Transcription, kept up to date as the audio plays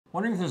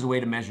Wondering if there's a way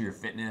to measure your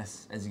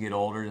fitness as you get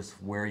older, just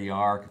where you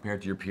are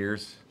compared to your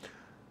peers?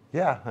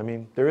 Yeah, I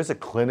mean, there is a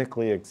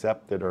clinically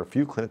accepted, or a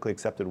few clinically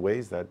accepted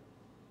ways that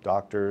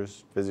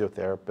doctors,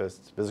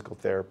 physiotherapists, physical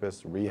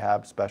therapists,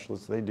 rehab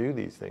specialists, they do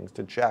these things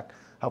to check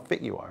how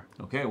fit you are.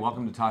 Okay,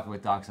 welcome to Talking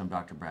with Docs. I'm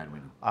Dr. Brad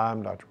Whitney.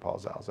 I'm Dr. Paul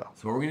Zalzal.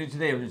 So what we're going to do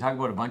today, we're going to talk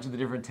about a bunch of the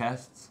different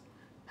tests,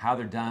 how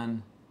they're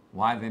done,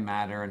 why they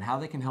matter, and how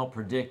they can help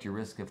predict your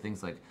risk of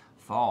things like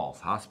falls,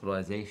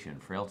 hospitalization,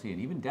 frailty,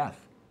 and even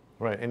death.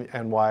 Right,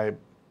 and why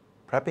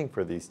prepping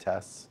for these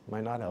tests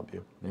might not help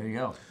you. There you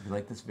go. If you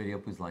like this video,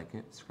 please like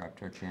it, subscribe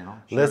to our channel,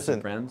 share Listen, with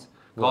some friends.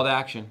 Call to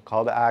action.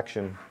 Call to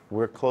action.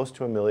 We're close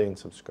to 1 million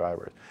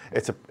subscribers.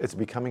 It's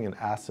becoming an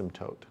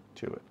asymptote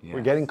to it. Yes.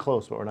 We're getting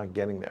close, but we're not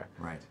getting there.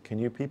 Right. Can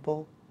you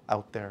people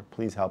out there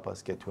please help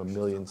us get to 1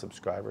 million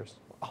subscribers?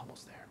 We're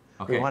almost there.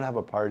 Okay. We want to have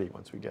a party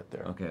once we get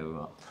there. Okay, we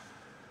will.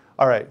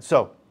 All right.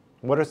 So,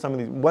 what are some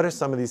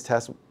of these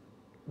tests?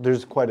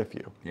 There's quite a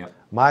few. Yep.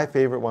 My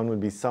favorite one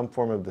would be some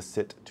form of the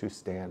sit to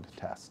stand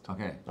test.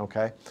 Okay.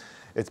 Okay.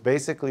 It's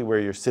basically where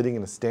you're sitting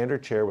in a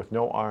standard chair with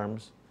no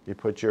arms. You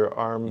put your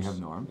arms. You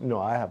have no arms?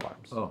 No, I have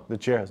arms. Oh. The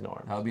chair has no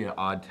arms. That would be an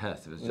odd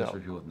test if it's just for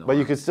people with no But arms.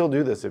 you could still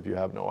do this if you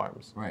have no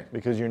arms. Right.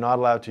 Because you're not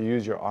allowed to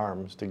use your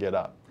arms to get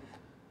up.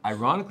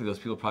 Ironically, those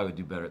people probably would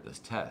do better at this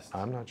test.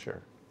 I'm not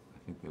sure. I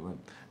think they would.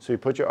 So you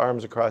put your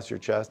arms across your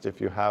chest if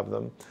you have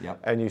them. Yep.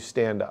 And you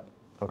stand up.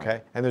 Okay.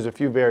 Right. And there's a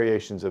few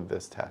variations of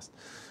this test.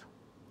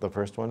 The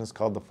first one is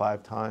called the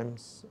 5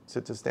 times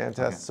sit to stand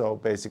test. Okay. So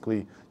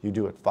basically you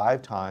do it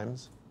 5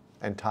 times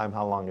and time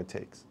how long it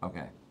takes.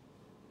 Okay.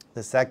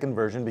 The second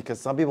version,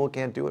 because some people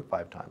can't do it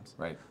 5 times.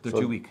 Right. They're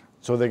So- too weak.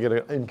 So they get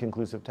an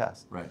inconclusive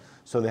test. Right.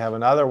 So they have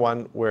another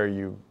one where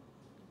you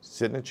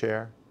sit in a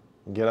chair,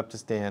 get up to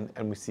stand,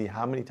 and we see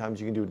how many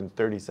times you can do it in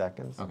 30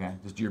 seconds. Okay.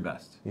 Just do your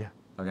best. Yeah.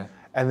 Okay.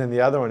 And then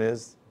the other one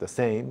is the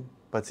same,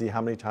 but see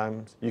how many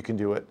times you can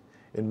do it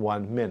in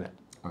 1 minute.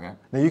 Okay.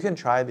 Now you can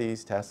try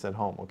these tests at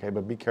home, okay?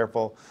 But be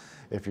careful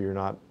if you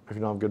don't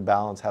have good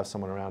balance, have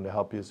someone around to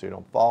help you so you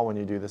don't fall when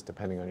you do this,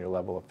 depending on your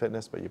level of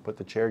fitness. But you put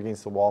the chair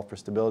against the wall for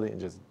stability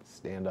and just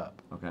stand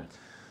up Okay.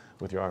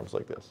 with your arms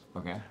like this.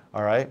 Okay.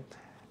 All right?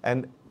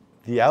 And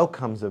the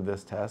outcomes of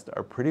this test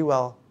are pretty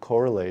well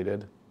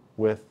correlated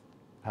with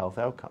health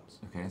outcomes.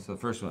 Okay. So the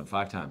first one,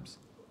 5 times.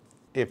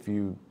 If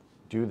you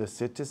do the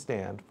sit to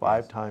stand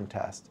 5-time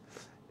test,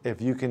 if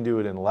you can do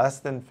it in less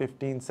than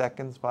 15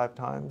 seconds 5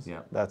 times,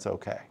 Yep. that's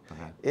okay.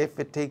 Okay. If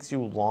it takes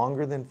you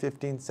longer than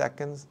 15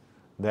 seconds,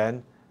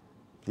 then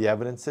the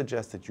evidence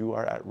suggests that you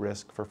are at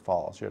risk for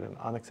falls. You're at an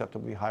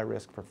unacceptably high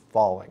risk for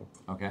falling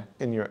Okay.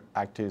 in your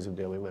activities of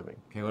daily living.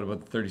 Okay. What about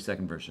the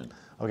 30-second version?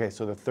 Okay,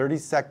 so the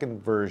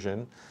 30-second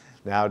version,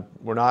 now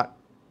we're not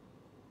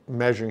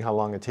measuring how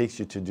long it takes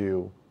you to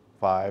do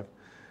 5.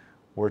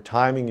 We're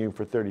timing you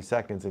for 30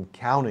 seconds and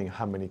counting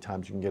how many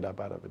times you can get up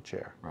out of a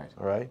chair. Right.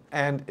 All right?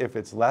 And if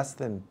it's less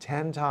than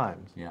 10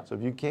 times, Yeah. so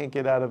if you can't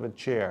get out of a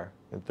chair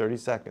in 30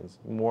 seconds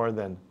more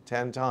than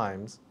 10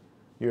 times,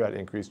 you're at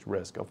increased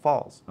risk of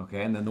falls.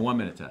 Okay. And then the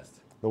 1-minute test.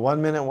 The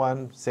 1-minute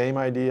one, same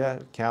idea,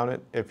 count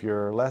it. If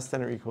you're less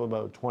than or equal to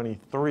about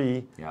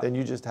 23, Yeah. then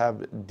you just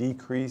have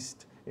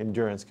decreased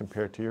endurance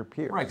compared to your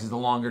peer. Right. Because the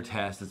longer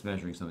test is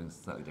measuring something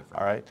slightly different.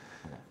 All right?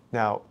 Okay.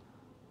 Now,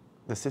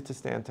 the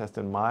sit-to-stand test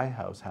in my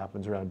house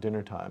happens around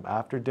dinner time.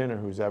 After dinner,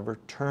 whose ever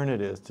turn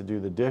it is to do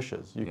the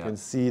dishes, you Yeah. can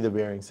see the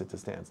varying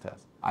sit-to-stands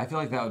test. I feel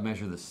like that would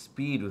measure the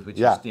speed with which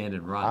Yeah. you stand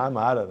and run. I'm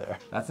out of there.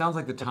 That sounds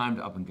like the timed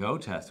up and go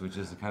test, which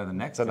is kind of the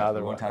next It's test. another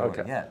We won't one. talk about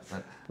it Okay. yet,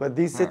 But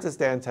these All right.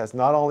 sit-to-stand tests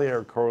not only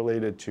are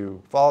correlated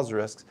to falls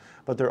risks,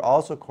 but they're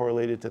also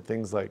correlated to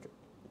things like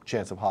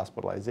chance of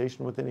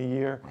hospitalization within a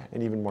year Right.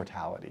 and even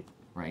mortality.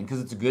 Right, and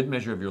because it's a good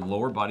measure of your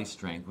lower body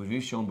strength, which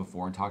we've shown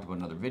before and talked about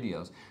in other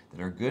videos,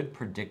 that are good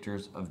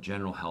predictors of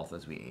general health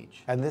as we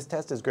age. And this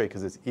test is great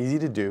because it's easy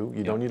to do.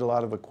 You don't need a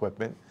lot of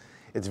equipment.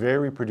 It's very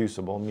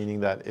reproducible,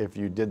 meaning that if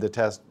you did the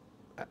test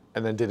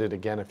and then did it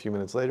again a few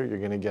minutes later, you're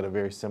going to get a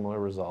very similar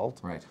result.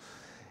 Right.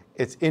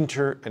 It's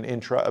inter and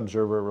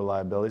intra-observer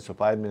reliability. So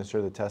if I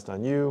administer the test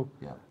on you,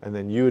 Yeah. and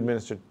then you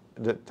administer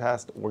the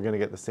test, we're going to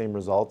get the same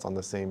results on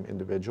the same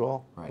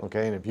individual. Right.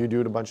 Okay, and if you do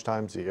it a bunch of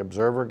times, the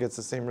observer gets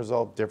the same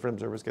result, different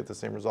observers get the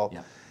same result.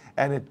 Yeah.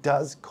 And it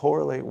does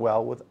correlate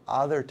well with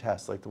other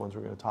tests like the ones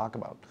we're going to talk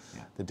about,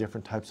 Yeah. the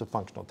different types of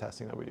functional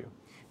testing that we do.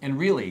 And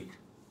really,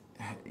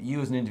 you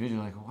as an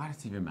individual are like, why does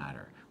it even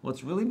matter? Well,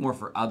 it's really more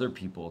for other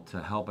people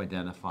to help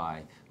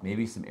identify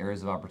maybe some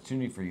areas of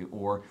opportunity for you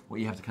or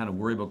what you have to kind of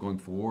worry about going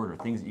forward or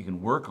things that you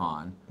can work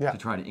on Yeah. to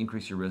try to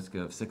increase your risk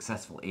of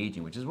successful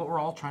aging, which is what we're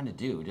all trying to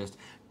do.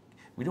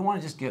 We don't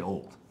want to just get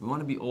old. We want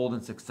to be old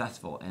and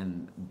successful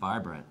and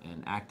vibrant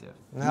and active.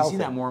 And You see healthy.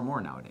 that more and more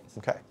nowadays.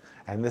 Okay,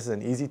 and this is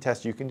an easy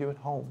test you can do at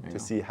home you to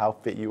go. see how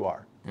fit you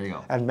are. There you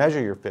go. And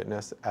measure your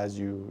fitness as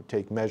you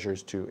take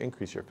measures to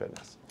increase your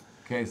fitness.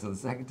 Okay, so the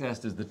second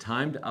test is the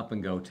timed up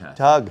and go test.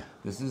 Tug.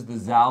 This is the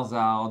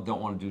Zalzal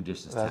don't want to do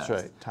dishes That's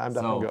test. right, timed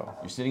up and go.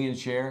 You're sitting in a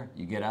chair,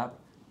 you get up,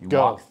 You Go.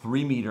 walk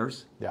 3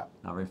 meters, Yeah.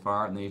 not very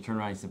far, and then you turn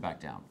around and sit back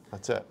down.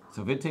 That's it.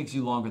 So if it takes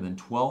you longer than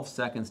 12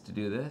 seconds to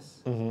do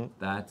this, Mm-hmm.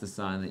 that's a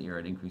sign that you're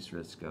at increased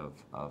risk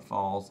of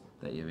falls,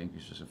 that you have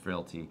increased risk of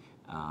frailty.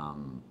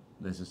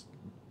 This is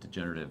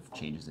degenerative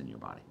changes in your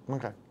body.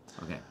 Okay.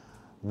 Okay.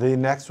 The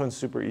next one's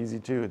super easy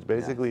too. It's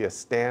basically a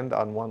stand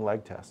on one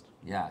leg test.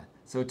 Yeah.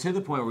 So to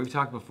the point where we've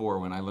talked before,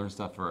 when I learned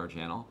stuff for our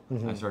channel,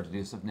 I start to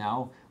do stuff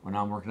now. When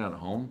I'm working out at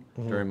home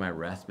during my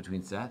rest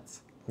between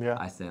sets, Yeah.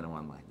 I stand on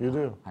one leg. You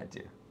do? I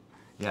do.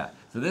 Yeah.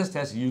 So this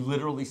test, you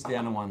literally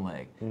stand on one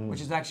leg,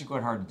 which is actually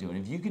quite hard to do. And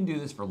if you can do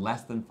this for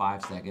less than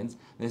 5 seconds,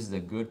 this is a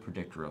good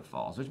predictor of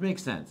falls, which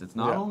makes sense. It's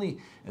not only,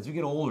 as we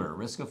get older,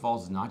 risk of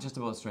falls is not just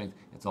about strength,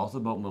 it's also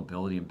about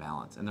mobility and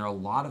balance. And there are a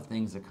lot of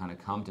things that kind of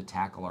come to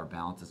tackle our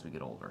balance as we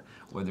get older,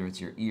 whether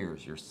it's your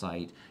ears, your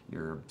sight,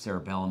 your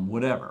cerebellum,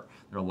 whatever.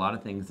 There are a lot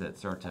of things that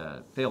start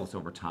to fail us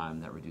over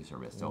time that reduce our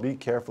risk. So Be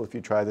careful if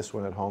you try this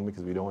one at home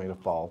because we don't want you to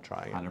fall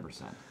trying it.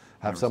 100%.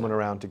 Have someone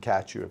around to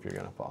catch you if you're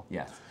going to fall.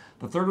 Yes.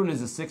 The third one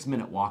is a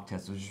 6-minute walk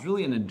test, which is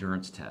really an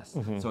endurance test.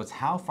 So it's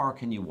how far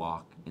can you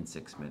walk in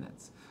 6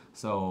 minutes.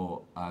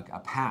 So a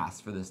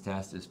pass for this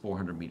test is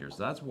 400 meters.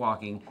 So that's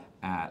walking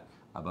at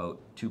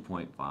about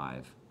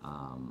 2.5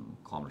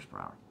 kilometers per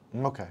hour.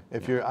 Okay.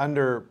 If you're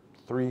under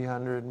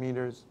 300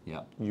 meters,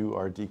 Yeah. you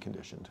are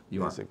deconditioned,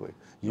 You are. basically.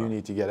 You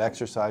need to get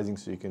exercising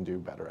so you can do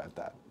better at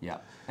that. Yeah.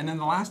 And then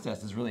the last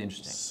test is really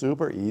interesting.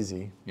 Super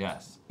easy.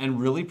 Yes, and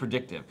really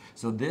predictive.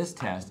 So this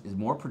test is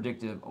more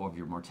predictive of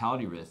your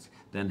mortality risk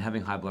than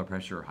having high blood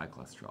pressure or high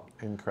cholesterol.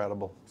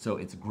 Incredible. So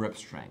it's grip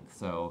strength.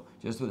 So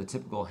just with a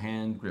typical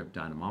hand grip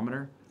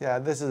dynamometer. Yeah,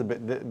 this is a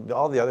bit,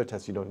 all the other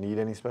tests you don't need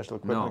any special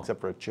equipment No.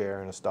 except for a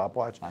chair and a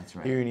stopwatch. That's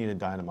right. Here you need a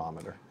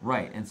dynamometer.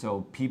 Right, and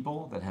so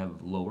people that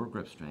have lower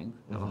grip strength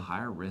have a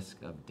higher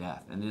risk of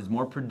death, and it is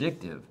more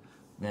predictive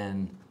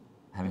than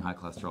having high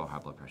cholesterol or high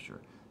blood pressure.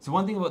 So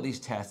one thing about these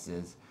tests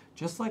is,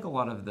 just like a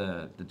lot of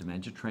the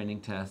dementia training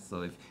tests,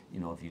 so if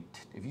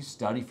you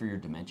study for your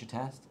dementia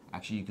test,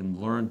 actually you can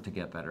learn to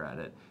get better at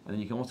it, and then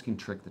you can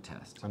trick the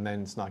test. And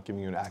then it's not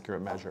giving you an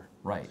accurate measure.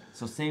 Right.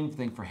 So same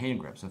thing for hand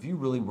grip. So if you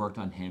really worked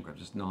on hand grip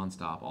just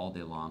nonstop all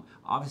day long,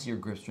 obviously your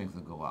grip strength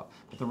will go up.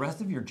 But the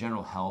rest of your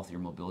general health, your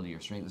mobility, your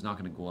strength is not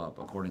going to go up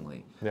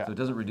accordingly. Yeah. So it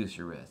doesn't reduce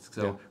your risk.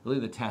 So Yeah. really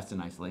the test in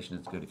isolation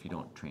is good if you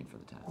don't train for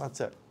the test.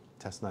 That's it.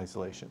 Test in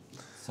isolation.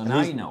 So And now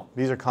these, you know.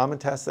 These are common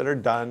tests that are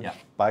done Yeah.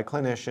 by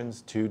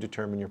clinicians to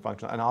determine your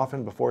function. And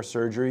often before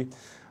surgery,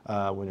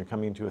 when you're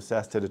coming to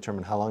assess to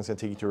determine how long it's going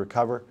to take you to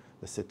recover,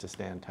 the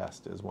sit-to-stand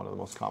test is one of the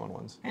most common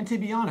ones. And to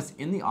be honest,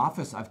 in the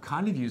office, I've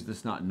kind of used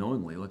this not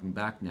knowingly, looking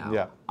back now.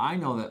 Yeah. I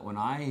know that when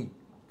I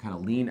kind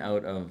of lean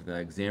out of the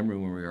exam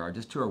room where we are,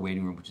 just to our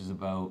waiting room, which is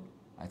about,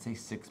 I'd say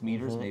 6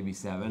 meters, maybe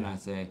 7, I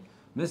say,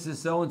 Mrs.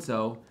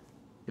 So-and-so,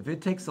 if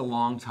it takes a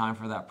long time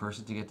for that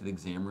person to get to the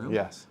exam room,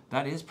 Yes.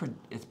 that is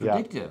it's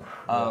predictive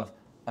of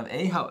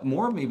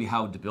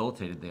how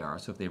debilitated they are.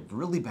 So if they have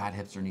really bad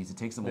hips or knees, it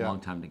takes them a Yeah. long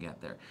time to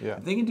get there. Yeah.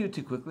 If they can do it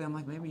too quickly, I'm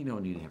like, maybe you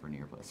don't need a hip or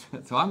knee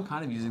replacement. So I'm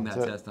kind of using that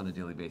That's it. test on a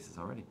daily basis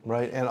already.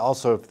 Right, and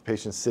also if the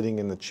patient's sitting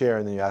in the chair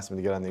and then you ask them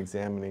to get on the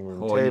examining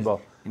room Oh,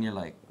 table, and you're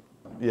like,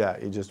 yeah,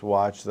 you just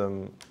watch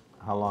them,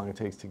 how long it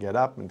takes to get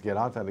up and get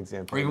onto that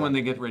exam or even when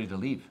they get ready to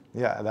leave.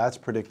 Yeah, that's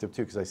predictive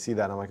too, because I see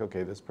that and I'm like,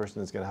 okay, this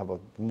person is going to have a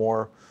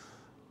more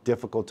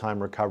difficult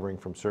time recovering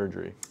from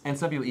surgery. And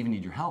some people even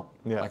need your help.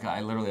 Yeah. Like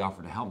I literally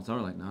offer to help. And some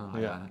are like, no,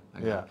 I got it. I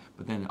got Yeah. it.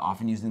 But then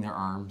often using their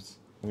arms.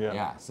 Yeah.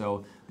 Yeah.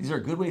 So these are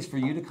good ways for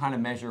you to kind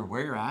of measure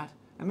where you're at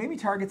and maybe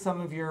target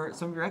some of your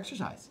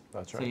exercise.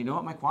 That's So right. you know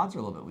what, my quads are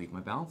a little bit weak,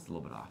 my balance is a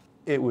little bit off.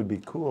 It would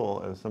be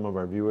cool if some of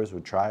our viewers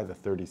would try the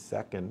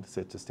 30-second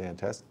sit-to-stand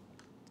test.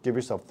 Give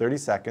yourself 30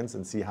 seconds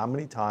and see how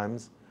many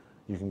times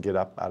you can get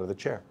up out of the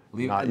chair,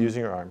 not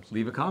using your arms.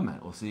 Leave a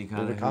comment. We'll see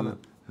kind Leave a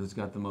comment. who's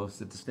got the most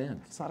sit to stand.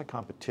 It's not a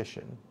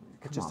competition.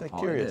 It's Come just on, Paul,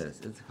 curious. It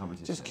is. It's a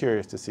competition. Just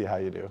curious to see how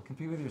you do.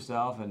 Compete with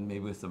yourself and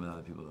maybe with some of the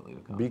other people that leave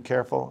a comment. Be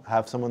careful.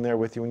 Have someone there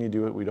with you when you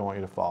do it. We don't want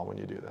you to fall when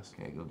you do this.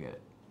 Okay, go get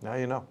it. Now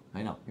you know.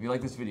 I know. If you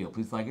like this video,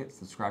 please like it,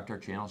 subscribe to our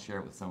channel, share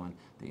it with someone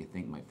that you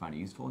think might find it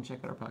useful, and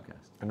check out our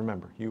podcast. And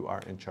remember, you are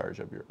in charge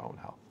of your own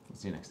health.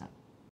 See you next time.